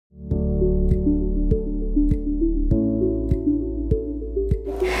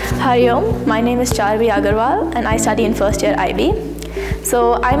Hi, my name is Charuvi Agarwal and I study in first year IB.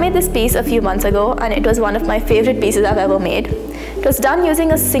 So I made this piece a few months ago and it was one of my favorite pieces I've ever made. It was done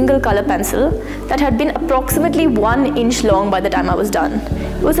using a single color pencil that had been approximately 1 inch long by the time I was done.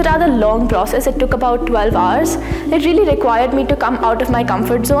 It was a rather long process. It took about 12 hours. It really required me to come out of my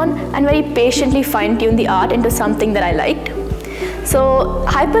comfort zone and very patiently fine-tune the art into something that I liked. So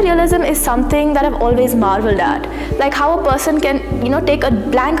hyperrealism is something that I've always marveled at, like how a person can, take a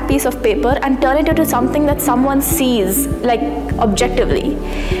blank piece of paper and turn it into something that someone sees, like objectively.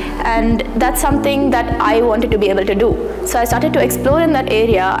 And that's something that I wanted to be able to do. So I started to explore in that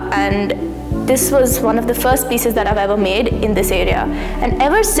area, and this was one of the first pieces that I've ever made in this area. And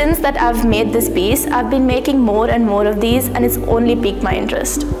ever since that I've made this piece, I've been making more and more of these, and it's only piqued my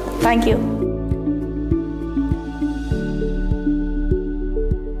interest. Thank you.